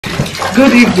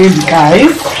Good evening,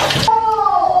 guys.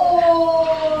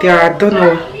 I don't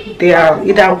know, they are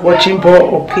either watching ball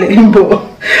or playing ball.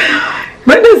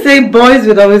 When they say boys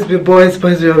will always be boys,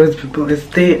 boys will always be boys,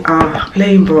 they are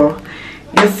playing ball.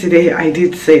 Yesterday I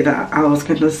did say that I was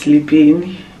kind of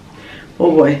sleeping.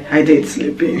 Oh boy, I did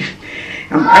sleeping.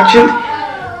 I'm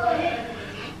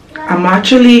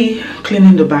actually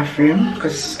cleaning the bathroom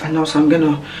because I know, so I'm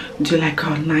gonna do like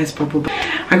a nice bubble.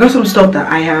 I got some stuff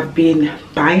that I have been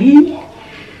buying,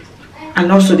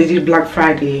 and also they did Black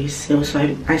Friday sale, so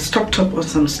I stocked up on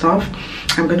some stuff.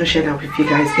 I'm gonna share that with you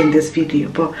guys in this video.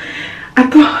 But I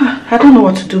thought, I don't know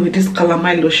what to do with this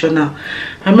calamine lotion now.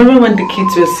 I remember when the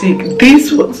kids were sick,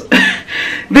 this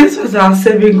was our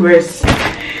saving grace.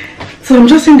 So I'm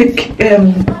just in the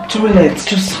toilet,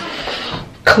 just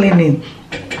cleaning.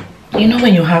 You know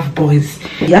when you have boys,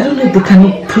 I don't know if they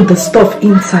can put the stuff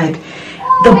inside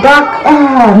the back.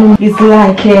 It's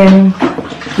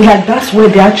like that's where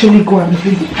they actually go and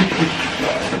visit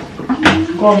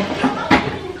people.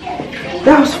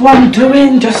 That's what I'm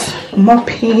doing, just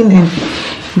mopping and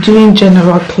doing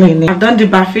general cleaning. I've done the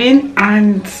bathing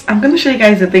and I'm going to show you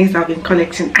guys the things I've been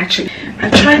collecting. Actually, I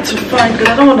tried to find, because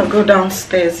I don't want to go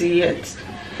downstairs yet.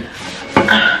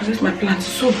 Where's my plant?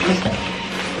 So big.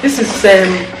 This is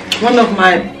one of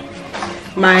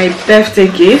my birthday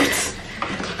gifts.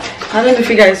 I don't know if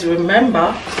you guys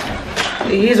remember.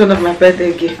 It is one of my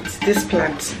birthday gifts, this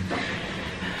plant.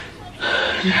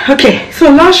 Okay,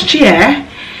 so last year,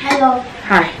 hello,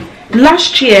 hi,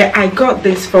 last year I got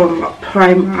this from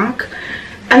Primark,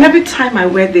 and every time I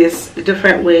wear this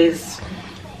different ways,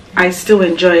 I still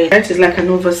enjoy it. It's like an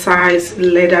oversized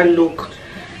leather look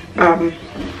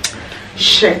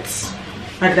shirt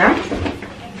like that.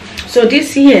 So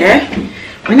this year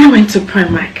when I went to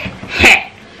Primark,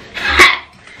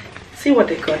 see what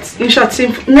they got. In short,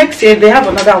 next year they have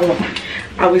another one,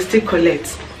 I will still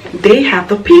collect. They have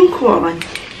the pink one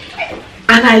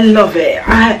and I love it.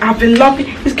 I've been loving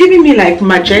it. It's giving me like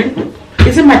magenta.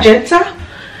 Is it magenta?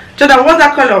 Jordan, what's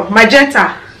that color?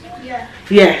 Magenta.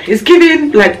 Yeah, it's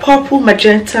giving like purple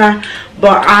magenta,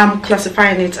 but I'm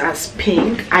classifying it as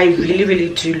pink. I really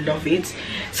do love it.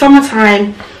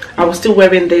 Summertime, I was still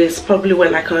wearing this, probably wear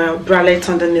like a bralette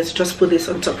underneath, just put this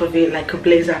on top of it like a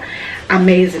blazer.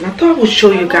 Amazing. I thought I would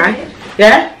show you guys.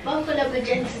 Yeah? Purple and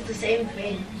magenta is the same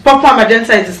thing. Purple and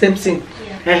magenta is the same thing.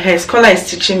 Yeah. His color is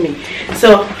teaching me.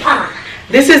 So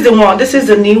this is the one, this is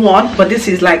the new one, but this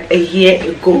is like a year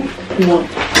ago one.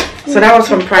 So that was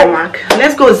from Primark.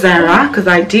 Let's go Zara, because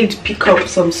I did pick up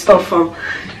some stuff from,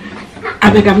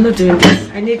 I'm not doing this,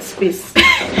 I need space.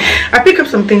 I picked up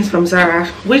some things from Zara,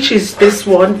 which is this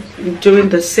one during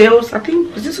the sales. I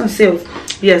think, is this on sales?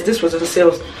 Yes, this was on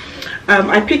sales.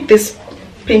 I picked this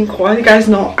pink one. You guys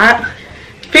know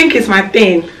pink is my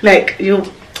thing. Like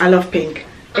I love pink.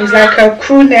 It's like a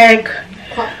crew neck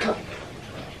crop top.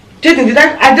 Jayden,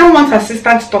 I don't want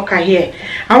assistant stalker here.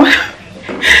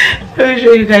 Let me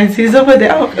show you guys. He's over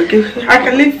there. Oh, okay, I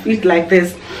can leave it like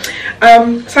this.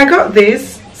 So I got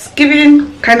this. It's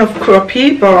giving kind of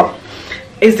croppy, but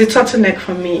it's the turtleneck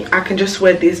for me. I can just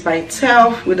wear this by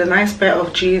itself with a nice pair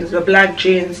of jeans, a black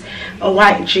jeans, a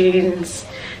white jeans.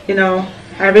 You know,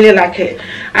 I really like it.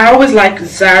 I always like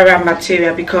Zara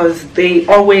material because they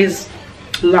always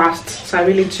last. So I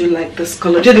really do like this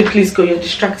color. Jayden, please go, you're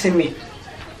distracting me.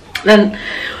 Then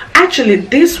actually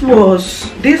this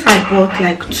I bought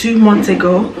like 2 months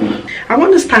ago. I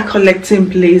want to start collecting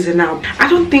blazer now. I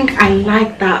don't think I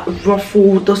like that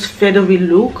ruffle, those feathery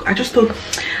look. I just thought,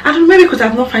 I don't know, maybe because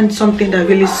I've not found something that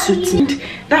really suits me.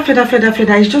 That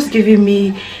feather is just giving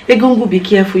me a gongo, be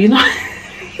careful, you know.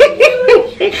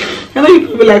 I know you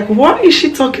people like, what is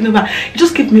she talking about? It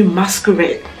just gives me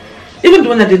masquerade. Even the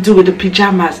one that they do with the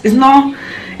pajamas, it's not,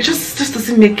 it just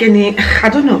doesn't make any, I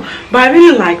don't know. But I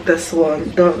really like this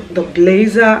one, the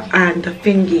blazer and the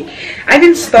thingy. I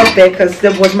didn't stop there because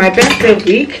there was my birthday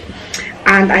week,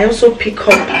 and I also picked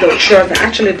up the trouser.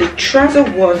 Actually the trouser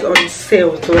was on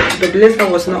sale, so the blazer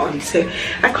was not on sale.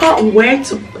 I can't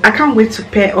wait to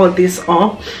pair all this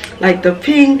up, like the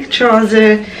pink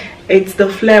trouser. It's the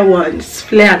flare ones,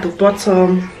 flare at the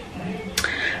bottom,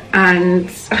 and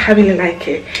I really like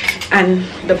it. And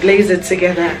the blazer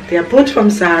together, they are both from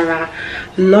Zara.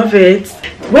 Love it.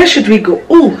 Where should we go?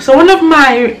 Oh, so one of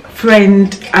my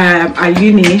friend at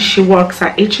uni, she works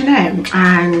at H&M,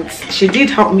 and she did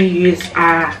help me use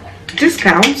a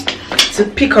discount to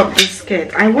pick up this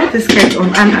skirt. I wore this skirt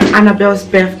on Annabelle's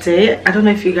birthday. I don't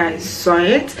know if you guys saw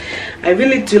it. I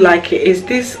really do like it. It's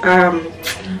this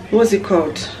what's it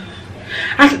called?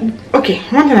 Okay,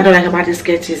 one thing I don't like about this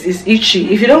skirt is it's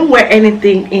itchy. If you don't wear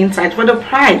anything inside for the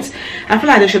price, I feel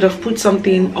like they should have put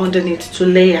something underneath to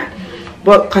layer,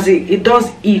 but because it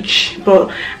does itch.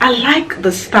 But I like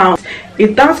the style.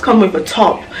 It does come with a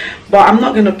top, but I'm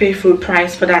not going to pay full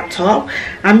price for that top.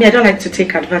 I mean, I don't like to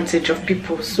take advantage of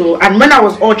people. So, and when I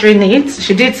was ordering it,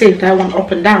 she did say that one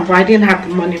up and down, but I didn't have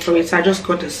the money for it, so I just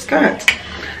got the skirt.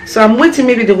 So I'm waiting,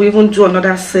 maybe they will even do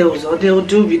another sales, or they'll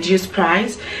do reduced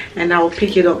price and I'll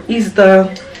pick it up. Is the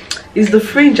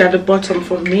fringe at the bottom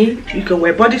for me. You can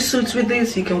wear bodysuits with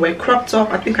this, you can wear crop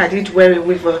top. I think I did wear it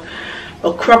with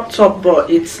a crop top, but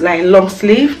it's like long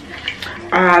sleeve.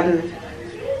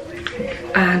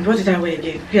 And what did I wear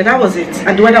again? Yeah, that was it.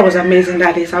 And the weather was amazing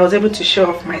that day, so I was able to show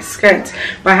off my skirt,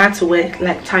 but I had to wear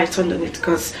like tights underneath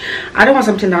because I don't want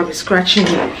something that will be scratching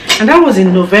me. And that was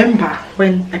in November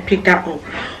when I picked that up.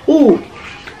 Oh,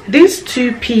 these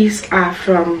two pieces are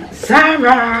from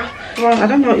Zara. Well, I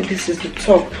don't know if this is the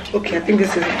top. Okay, I think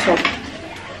this is the top.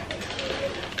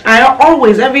 I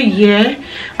always, every year,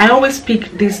 I always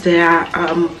pick this there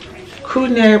crew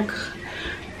neck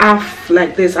half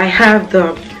like this. I have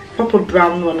the purple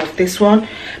brown one of this one,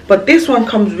 but this one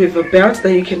comes with a belt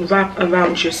that you can wrap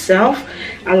around yourself.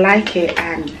 I like it,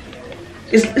 and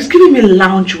it's giving me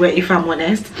loungewear, if I'm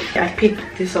honest. I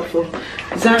picked this up from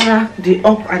Zara, the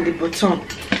up and the bottom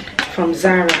from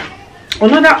Zara.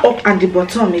 Another up and the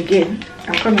bottom again.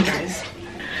 I'm coming, guys.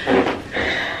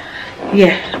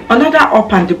 Yeah, another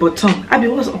up and the bottom. Abby,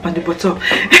 what's up and the bottom?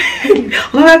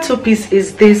 Another two piece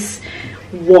is this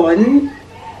one.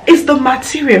 It's the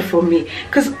material for me,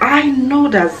 because I know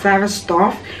that Zara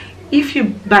stuff, if you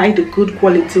buy the good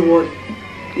quality one,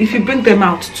 if you bring them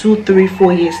out 2, 3,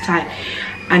 4 years time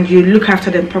and you look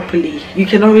after them properly, you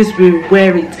can always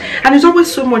rewear it. And it's always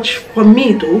so much, for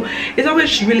me though, it's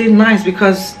always really nice,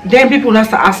 because then people will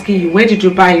start asking you, where did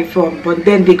you buy it from? But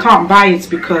then they can't buy it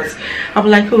because I'm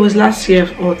like, oh, it was last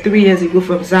year or 3 years ago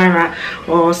from Zara,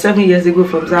 or 7 years ago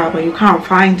from Zara, but you can't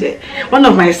find it. One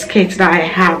of my skirts that I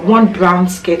have, one brown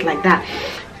skirt like that,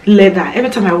 leather, every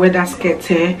time I wear that skirt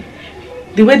here,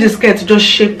 the way the skirt just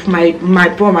shape my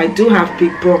bum, I do have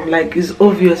big bum, like it's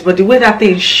obvious, but the way that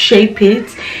they shape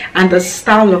it and the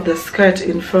style of the skirt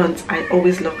in front, I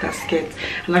always love that skirt.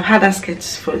 And I've had that skirt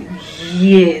for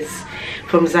years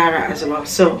from Zara as well,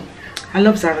 so I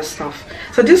love Zara stuff.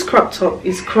 So this crop top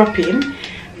is cropping,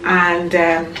 and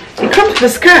it comes with a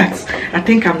skirt. I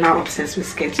think I'm now obsessed with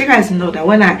skirts. You guys know that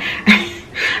when I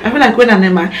feel like when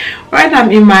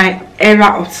I'm in my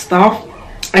era of stuff,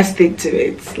 I stick to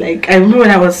it. Like, I remember when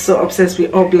I was so obsessed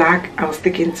with all black, I was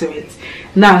sticking to it.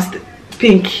 Now it's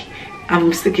pink,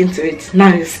 I'm sticking to it.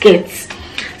 Now it's skirts.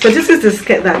 So this is the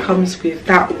skirt that comes with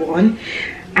that one,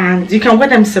 and you can wear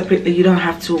them separately. You don't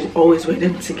have to always wear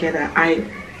them together.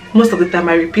 Most of the time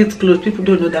I repeat clothes. People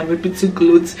don't know that I'm repeating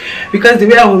clothes, because the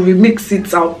way I will remix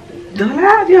it out, they're like,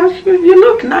 ah, you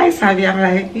look nice, Abby. I'm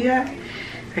like, yeah,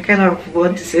 I kind of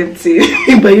want the same thing.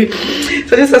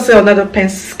 So this is also another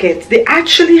pencil skirt. They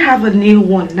actually have a new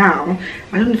one now.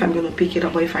 I don't know if I'm going to pick it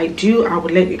up, but if I do, I will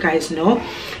let you guys know.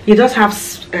 It does have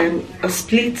a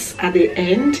split at the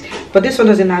end, but this one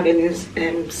doesn't have any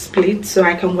split, so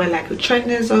I can wear like a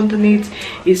trainers underneath.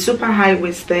 It's super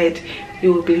high-waisted. It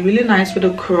will be really nice with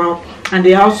a crop, and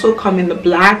they also come in the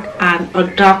black and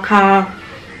a darker,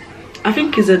 I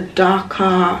think it's a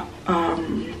darker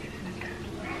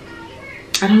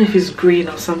I don't know if it's green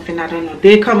or something, I don't know.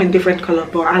 They come in different color,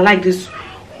 but I like this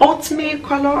oatmeal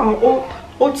color, or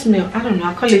oatmeal, I don't know,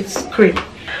 I call it cream.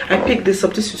 I picked this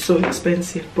up. This is so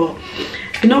expensive, but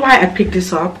you know why I picked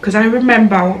this up? Because I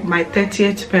remember my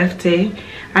 30th birthday,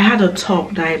 I had a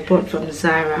top that I bought from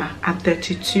Zara. I'm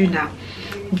 32 now.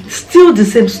 Still the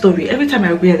same story. Every time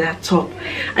I wear that top,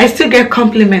 I still get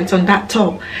compliments on that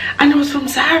top, and it was from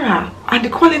Zara, and the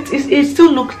quality it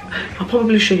still looks, I'll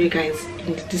probably show you guys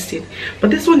in this thing,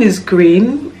 but this one is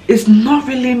green. It's not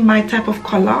really my type of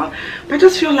color, but I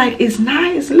just feel like it's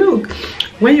nice. Look,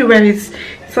 when you wear it,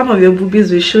 some of your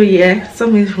boobies will show here,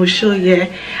 some will show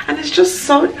here, and it's just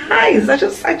so nice.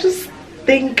 I just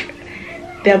think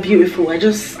they're beautiful. I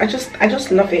just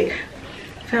love it.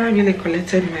 Zara really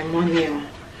collected my money,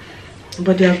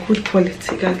 but they are good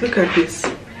quality, guys. Look at this.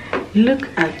 Look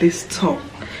at this top.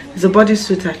 It's a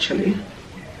bodysuit actually.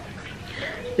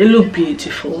 They look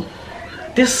beautiful.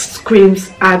 This screams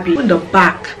Abbey. On the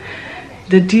back,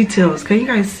 the details, can you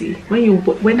guys see?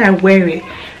 When I wear it,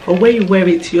 or when you wear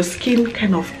it, your skin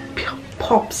kind of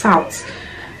pops out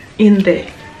in there.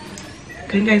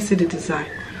 Can you guys see the design?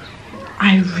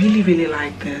 I really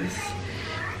like this.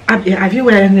 Abby, have you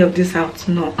wear any of this out?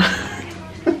 No.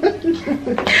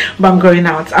 But I'm going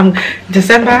out.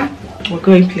 December, we're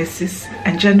going places,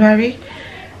 and January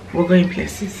we're going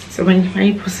places. So when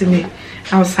you see me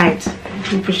outside,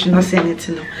 people should not say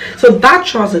anything. No. So that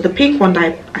trouser, the pink one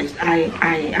that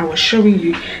I was showing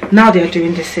you, now they are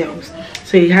doing the sales.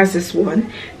 So it has this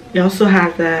one. It also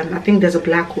has I think there's a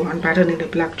black one, but I don't need a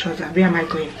black trouser. Where am I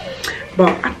going?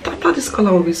 But I thought this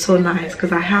color would be so nice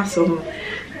because I have some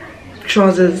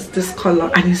trousers this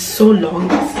color and it's so long.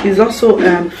 It's also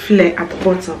flare at the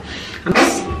bottom.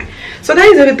 So that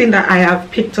is everything that I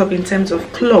have picked up in terms of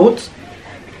clothes.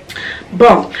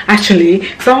 But actually,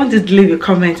 someone did leave a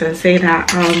comment and say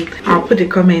that I'll put the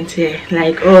comment here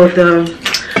like, oh,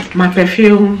 my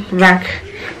perfume rack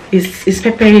is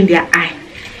peppering their eye.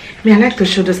 I mean, I like to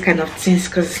show those kind of things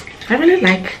because I really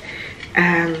like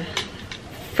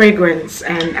fragrance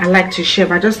and I like to share,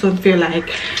 but I just don't feel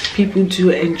like people do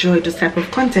enjoy this type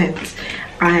of content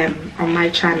on my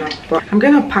channel. But I'm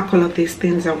gonna pack all of these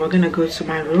things and we're gonna go to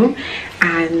my room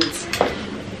and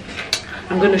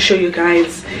I'm gonna show you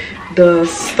guys the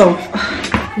stuff.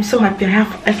 I'm so happy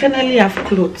I finally have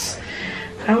clothes.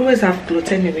 I always have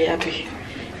clothes anyway, Abby.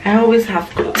 I always have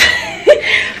clothes.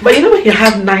 But you know when you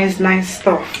have nice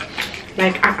stuff,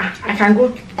 like I can go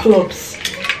clubs.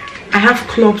 I have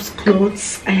clubs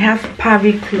clothes, I have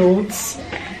party clothes,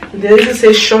 there is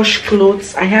a shush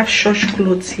clothes, I have shush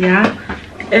clothes here.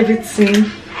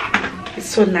 Everything is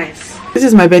so nice. This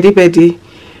is my beddy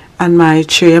and my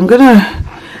tray. I'm gonna,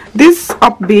 this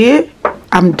up there,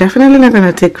 I'm definitely not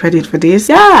gonna take credit for this.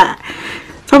 Yeah,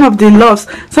 some of the loves,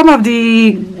 some of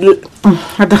the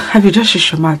have you just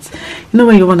shut your mouth? You know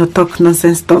when you want to talk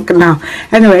nonsense talk now.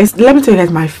 Anyways, let me tell you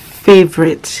guys my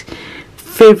favorite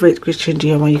Christian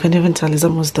Dior one. You can even tell it's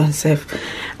almost done safe.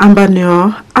 Amber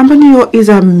Noir is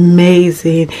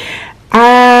amazing.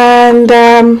 And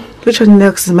which one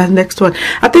next is my next one?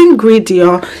 I think Grey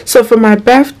Dior. So for my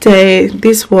birthday,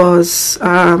 this was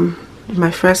my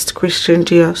first Christian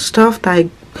Dior stuff that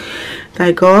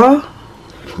I got.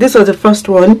 This was the first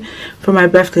one for my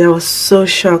birthday. I was so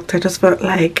shocked. I just felt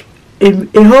like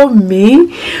a whole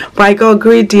me. But I got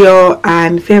Grey Dior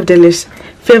and Fève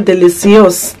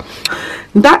Delicieuse.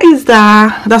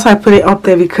 That's why I put it up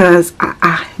there because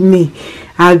me,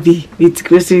 I'll be with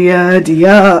Christian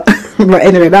Dior. But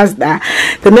anyway, that's that.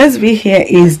 The next bit here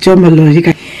is Jo Malone.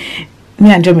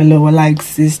 Me and Jo Malone were like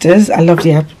sisters. I love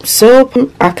their soap.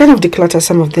 I kind of declutter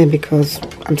some of them because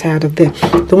I'm tired of them.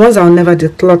 The ones I'll never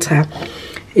declutter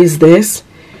is this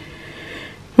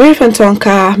Mif and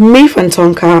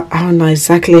Tonka. I don't know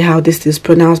exactly how this is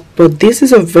pronounced, but this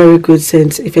is a very good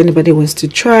scent if anybody wants to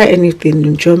try anything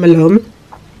in Jo Malone.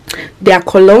 They are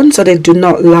cologne, so they do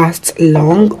not last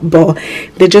long, but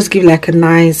they just give like a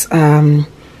nice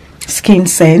skin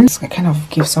scent. I kind of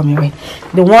give some away.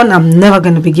 The one I'm never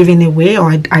going to be giving away,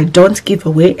 or I don't give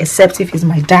away except if it's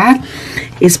my dad,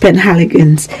 is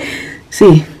Penhaligon's.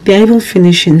 See, they're even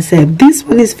finishing. So this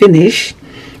one is finished.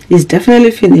 It's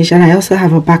definitely finished, and I also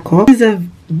have a backup. These are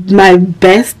my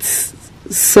best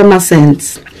summer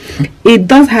scents. It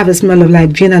does have a smell of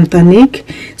like gin and tonic,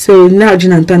 so now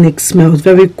gin and tonic smells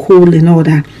very cool and all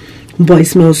that, but it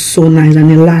smells so nice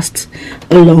and it lasts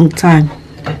a long time.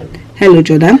 Hello,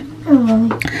 Jordan. Hello.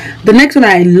 The next one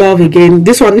I love again,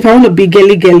 this one, if I want to be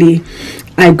girly,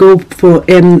 I go for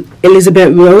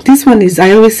Elizabeth Rose. This one is,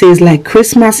 I always say, is like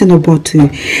Christmas in a bottle.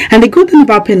 And the good thing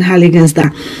about Penhaligon's is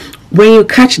that when you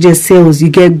catch their sales, you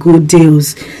get good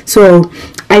deals. So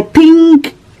I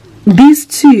think these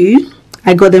two,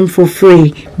 I got them for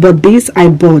free, but this I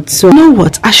bought. So you know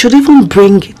what, I should even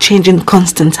bring Changing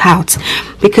Constant out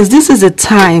because this is a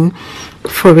time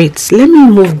for it. Let me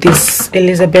move this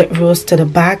Elizabeth Rose to the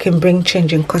back and bring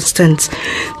Changing Constant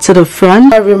to the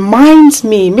front. It reminds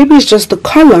me, maybe it's just the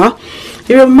color,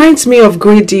 it reminds me of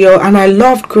Grey Dior, and I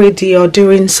loved Grey Dior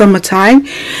during summertime,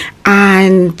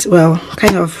 and well,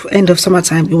 kind of end of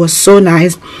summertime. It was so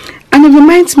nice, and it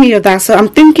reminds me of that. So I'm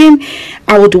thinking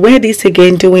I would wear this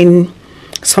again during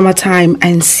summertime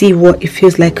and see what it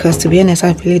feels like, because to be honest,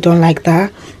 I really don't like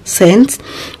that scent.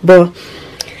 But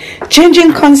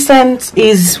Changing Constant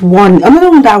is one. Another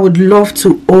one that I would love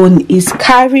to own is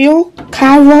Carol,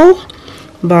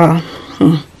 but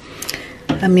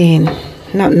I mean,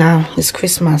 not now. It's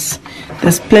Christmas.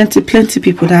 There's plenty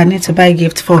people that I need to buy a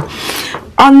gift for.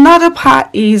 Another part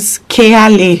is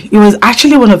Keali. It was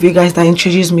actually one of you guys that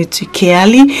introduced me to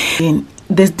Keali.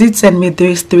 They did send me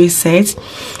these 3 sets.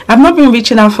 I've not been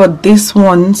reaching out for these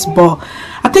ones, but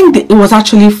I think it was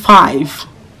actually 5,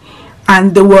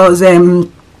 and there was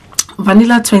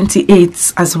vanilla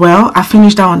 28 as well. I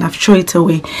finished that one. I've thrown it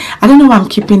away. I don't know why I'm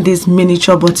keeping this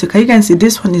miniature bottle. You can see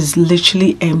this one is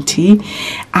literally empty,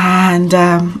 and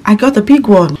I got the big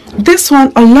one. This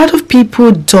one, a lot of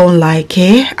people don't like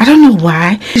it. I don't know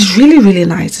why. It's really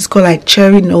nice. It's got like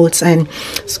cherry notes, and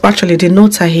actually the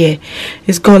notes are here.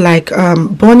 It's got like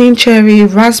burning cherry,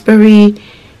 raspberry,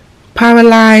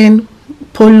 Paraline,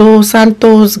 Polo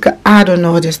Santos. I don't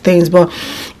know all these things, but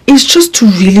it's just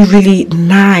really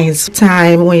nice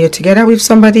time when you're together with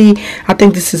somebody. I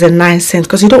think this is a nice scent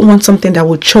because you don't want something that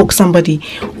will choke somebody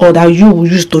or that you will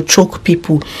use to choke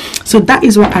people. So that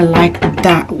is what I like,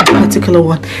 that particular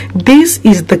one. This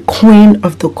is the queen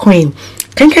of the queen.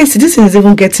 Can you guys see this is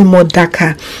even getting more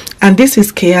darker? And this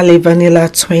is Kayale Vanilla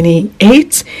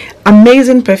 28.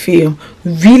 Amazing perfume,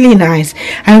 really nice.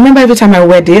 I remember every time I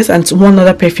wear this and one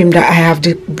other perfume that I have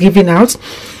given out,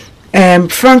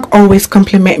 Frank always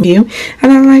compliment me, and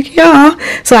I'm like, yeah.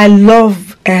 So I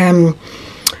love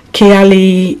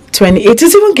Kayale 28.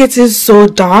 It's even getting so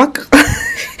dark.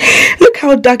 Look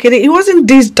how dark it is. It wasn't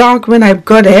this dark when I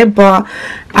got it, but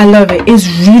I love it. It's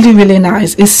really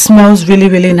nice. It smells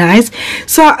really nice.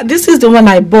 So this is the one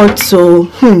I bought. So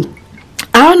I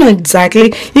don't know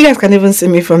exactly. You guys can even see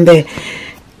me from there.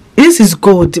 This is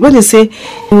gold. When they say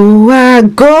you are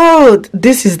gold,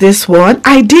 this is this one.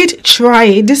 I did try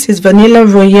it. This is Vanilla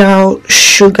Royal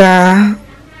Sugar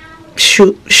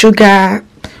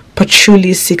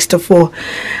Patchouli 64.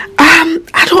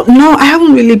 I don't know. I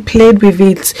haven't really played with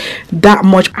it that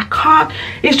much. I can't.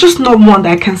 It's just not one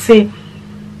that I can say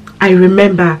I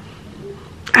remember.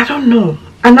 I don't know.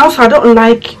 And also I don't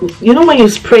like, you know, when you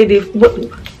spray it.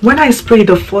 When I spray it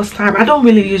the first time, I don't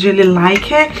really usually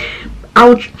like it.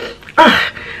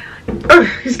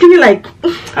 It's giving like,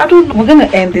 I don't know. We're gonna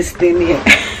end this thing here.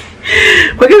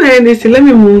 We're gonna end this thing. Let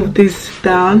me move this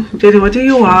down. Jayden, what do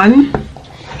you want?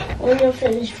 When you're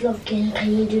finished vlogging,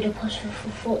 can you do the password for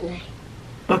Fortnite?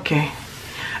 Okay.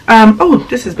 Oh,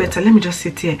 this is better. Let me just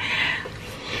sit here.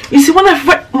 You see, when I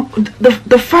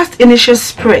the first initial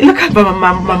spray, look at my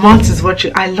mouth is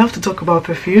watching. I love to talk about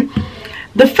perfume.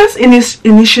 The first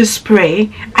initial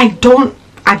spray, I don't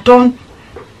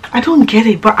get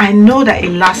it, but I know that it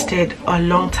lasted a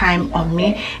long time on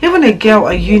me. Even a girl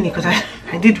at uni, because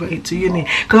I did wear it to uni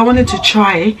because I wanted to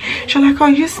try it. She was like, oh,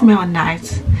 you smell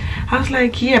nice. I was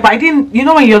like, yeah, but I didn't, you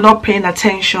know, when you're not paying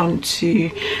attention to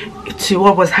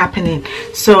what was happening.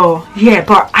 So yeah,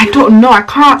 but I don't know, I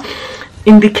can't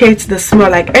indicate the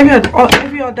smell. Like every other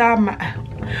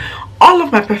all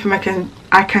of my perfume,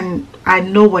 I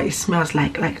know what it smells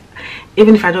like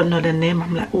even if I don't know the name,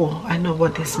 I'm like, oh, I know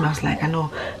what this smells like. I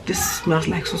know this smells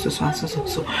like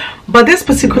so. But this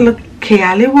particular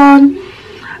Kayale one,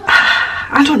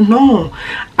 I don't know.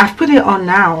 I've put it on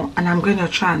now and I'm going to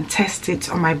try and test it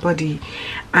on my body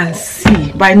and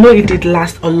see. But I know it did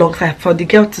last a long time. For the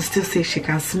girl to still say she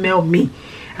can smell me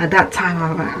at that time,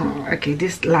 I'm like, oh, okay,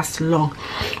 this lasts long.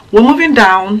 We're moving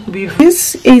down.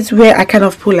 This is where I kind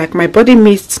of put like my body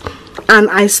mist, and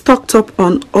I stocked up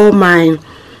on all my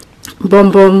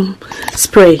bomb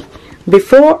spray.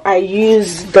 Before I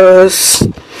use this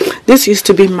used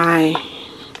to be my,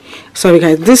 sorry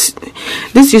guys, this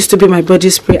used to be my body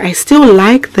spray. I still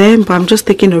like them, but I'm just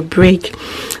taking a break.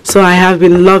 So I have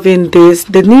been loving this.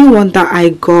 The new one that I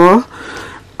got,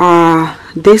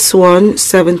 this one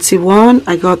 71,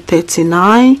 I got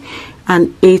 39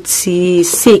 and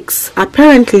 86.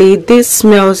 Apparently this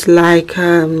smells like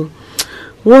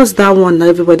what's that one that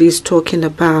everybody's talking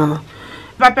about?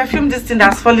 My perfume, this thing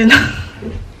that's falling down.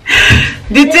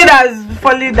 The thing that's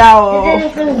falling down.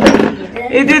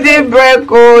 It didn't break.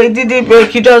 Oh, it didn't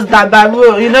break. You just that bad.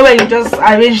 You know when you just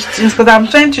arrange things. Because I'm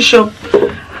trying to show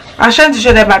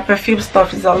that my perfume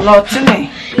stuff is a lot, isn't it?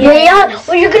 Yeah.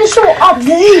 Well, you're gonna show up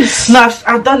this. No,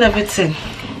 I've done everything.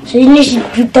 So you need to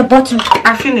do the bottom.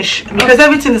 I finished because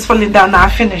everything is falling down now. I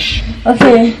finish.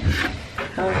 Okay.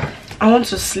 I want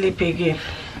to sleep again.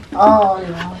 Oh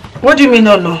no. What do you mean,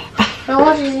 no? I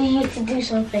wanted you to do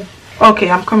something. Okay,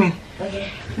 I'm coming.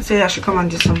 Okay. I said I should come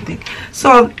and do something.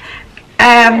 So,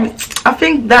 I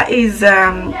think that is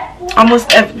almost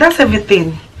that's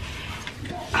everything.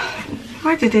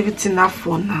 Why did everything have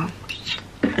fall now?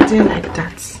 I didn't like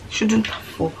that. Shouldn't have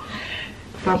fall.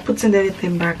 But I'm putting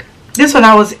everything back. This one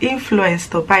I was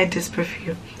influenced to buy this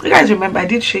perfume. You guys remember I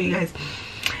did show you guys.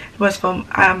 It was from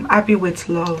Abbey with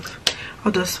Love.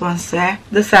 All those ones there.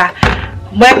 Those are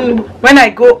when I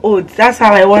go old, that's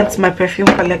how I want my perfume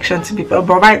collection to be. But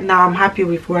right now I'm happy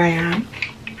with where I am.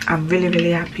 I'm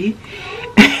really happy.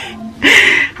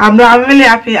 I'm really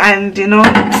happy, and you know,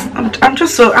 I'm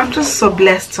just so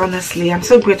blessed. Honestly, I'm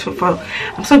so grateful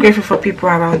for people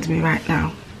around me right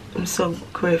now. I'm so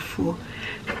grateful.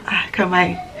 Come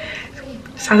on.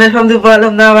 Started from the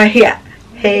bottom, now we're here.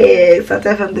 Hey,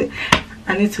 started from the...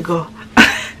 I need to go.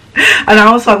 And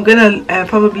also I'm gonna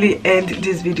probably end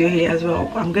this video here as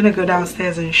well. I'm gonna go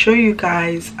downstairs and show you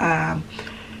guys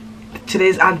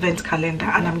today's advent calendar,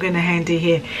 and I'm gonna hand it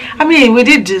here. I mean, we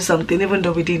did do something, even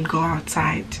though we didn't go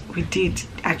outside. We did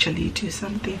actually do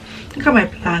something. Look at my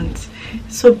plants,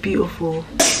 so beautiful.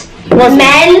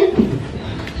 Mentos.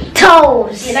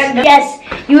 Yes,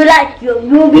 you will like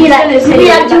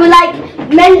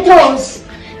Mentos.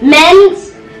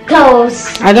 Men's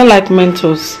clothes. I don't like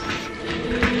Mentos.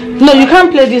 No, you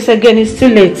can't play this again, it's too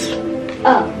late.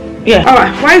 Oh. Yeah.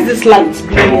 Alright, why is this light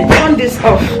blowing? Turn this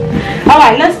off.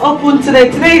 Alright, let's open today.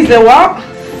 Today is the what?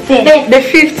 Fifth. The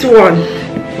 5th one.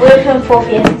 We opened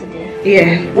 4th yesterday.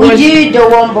 Yeah. We do the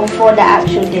one before the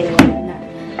actual day.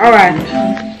 Alright.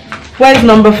 Where's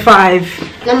number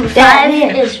 5? Number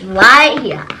 5 is right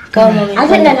here. Go, Mommy. I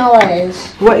think I know what it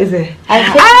is. What is it?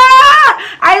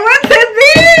 I wanted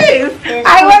this!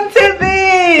 I wanted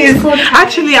this!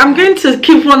 Actually, I'm going to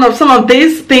keep some of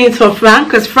these things for Frank,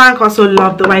 because Frank also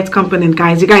loved the white component,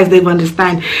 guys. You guys don't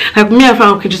understand. Like, me and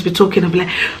Frank could just be talking and be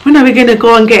like, when are we going to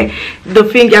go and get the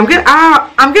thing? I'm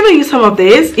gonna use some of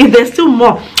this. If there's still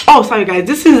more. Oh, sorry, guys.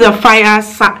 This is the fire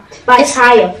side. It's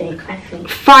high, I think.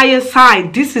 Fire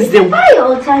side. This is the fire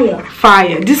or tire?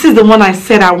 Fire. This is the one I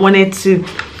said I wanted to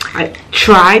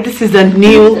try. This is the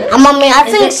new. Mommy, I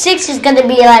think 6 is gonna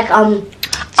be like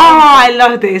Oh, I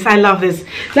love this. I love this.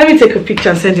 Let me take a picture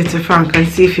and send it to Frank and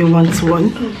see if he wants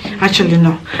one. Actually,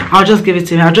 no. I'll just give it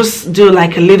to him. I'll just do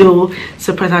like a little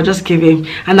surprise. I'll just give him,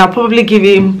 and I'll probably give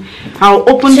him. I'll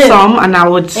open some and I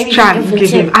would try and give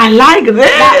him. I like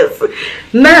this.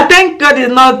 No, thank God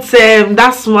it's not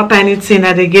that small tiny thing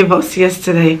that they gave us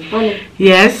yesterday.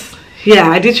 Yes. Yeah,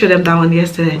 I did show them that one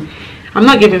yesterday. I'm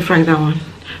not giving Frank that one,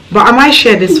 but I might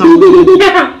share this one with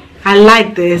you. I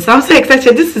like this. I'm so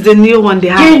excited. This is the new one they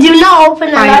have. Do not open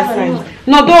it.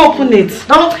 No, don't open it.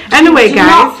 Anyway,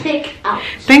 guys,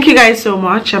 thank you guys so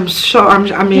much. I'm sure. I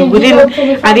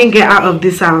didn't get out of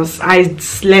this house. I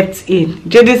slept in.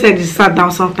 Jayden said he sat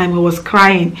down sometime. He was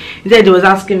crying. He said he was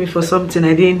asking me for something.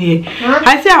 I didn't hear.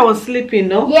 I said I was sleeping.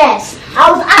 No. Yes,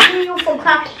 I was asking you for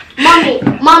crying.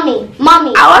 Mommy.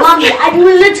 I was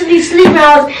literally sleeping.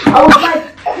 I was like.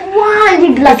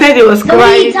 Crying. He said he was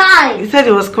crying. He said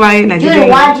he was crying.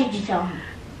 Why did you tell him?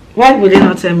 Why would they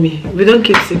not tell me? We don't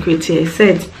keep secrets here. He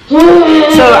said.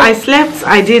 So I slept.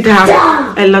 I did have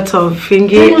a lot of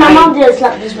thingy. My mom didn't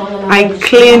sleep this morning. I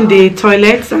cleaned the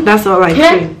toilets. And that's all I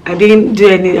cleaned. I didn't do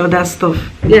any other stuff.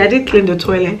 Yeah, I did clean the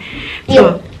toilet.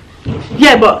 So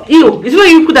yeah, but ew. It's when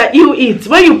you put that you eat.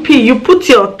 When you pee, you put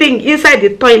your thing inside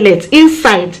the toilet.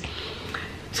 Inside.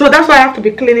 So that's why I have to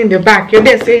be cleaning the back. You're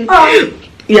there saying.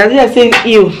 Yeah, they are saying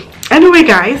ew. Anyway,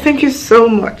 guys, thank you so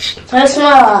much. I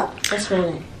smell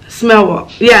it. Smell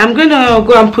what? Yeah, I'm gonna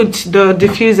go and put the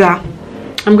diffuser.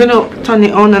 I'm gonna turn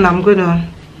it on and I'm gonna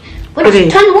put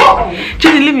it. Turn what on?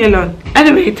 Judy, leave me alone.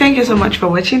 Anyway, thank you so much for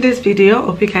watching this video.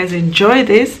 Hope you guys enjoy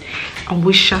this, and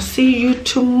we shall see you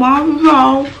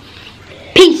tomorrow.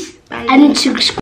 Peace. Bye. And subscribe.